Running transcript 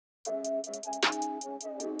Oh,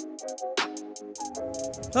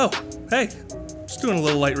 hey, just doing a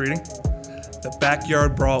little light reading. The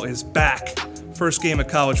Backyard Brawl is back. First game of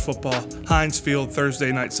college football, Heinz Field,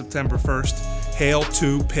 Thursday night, September 1st. Hail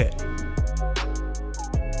to Pitt.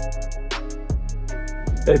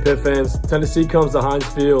 Hey Pitt fans, Tennessee comes to Heinz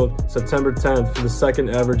Field September 10th for the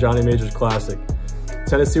second ever Johnny Majors Classic.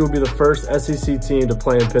 Tennessee will be the first SEC team to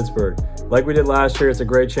play in Pittsburgh. Like we did last year, it's a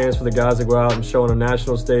great chance for the guys to go out and show on a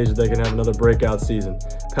national stage that they can have another breakout season.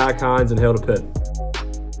 Pack Heinz and hail to Pitt.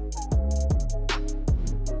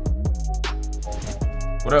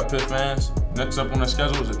 What up, Pitt fans? Next up on the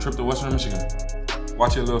schedule is a trip to Western Michigan.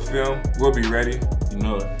 Watch your little film. We'll be ready. You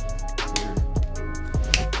know it.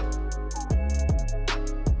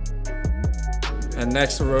 And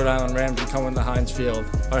next, the Rhode Island Rams are coming to Heinz Field.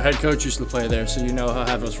 Our head coach used to play there, so you know he'll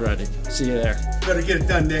have us ready. See you there. Better get it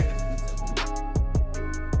done, Nick.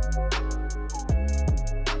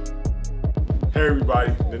 Hey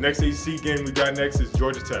everybody, the next ACC game we got next is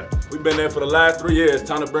Georgia Tech. We've been there for the last 3 years.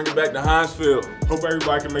 Time to bring it back to Heinz Field. Hope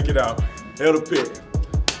everybody can make it out. Hail to Pitt.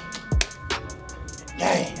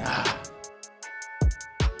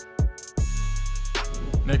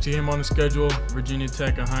 Next game on the schedule, Virginia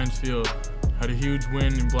Tech at Heinz Field. Had a huge win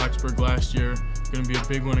in Blacksburg last year. Gonna be a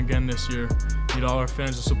big one again this year. Need all our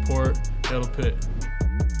fans to support. Hail to Pitt.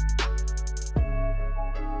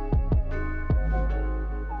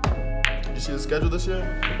 Did you see the schedule this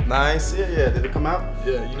year? Nah, I ain't see it yet. Did it come out?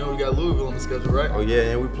 Yeah, you know we got Louisville on the schedule, right? Oh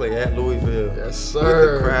yeah, and we play at Louisville. Yes,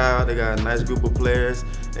 sir. With the crowd, they got a nice group of players,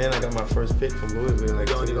 and I got my first pick from Louisville. We're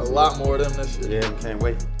gonna need a lot more of them this year. Yeah, we can't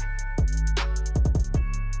wait.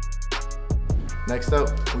 Next up,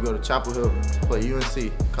 we go to Chapel Hill to play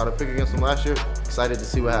UNC. Caught a pick against them last year. Excited to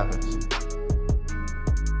see what happens.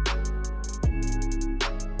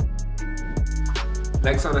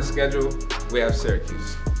 Next on the schedule, we have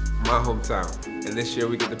Syracuse, my hometown. And this year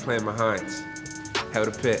we get to play in my Heinz. Hail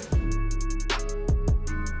to Pitt.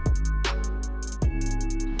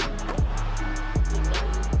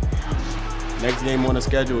 Next game on the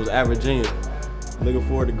schedule is at Virginia. Looking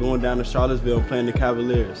forward to going down to Charlottesville and playing the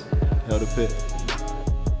Cavaliers. Hail to Pitt.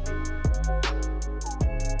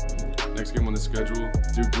 Next game on the schedule,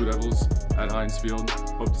 Duke Blue Devils at Heinz Field.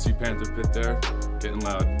 Hope to see Panther Pitt there. Getting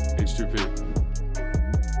loud. H2P.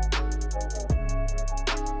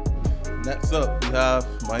 Next up, we have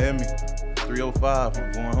Miami, 305.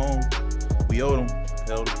 I'm going home. We owe them.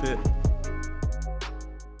 Hail to Pitt.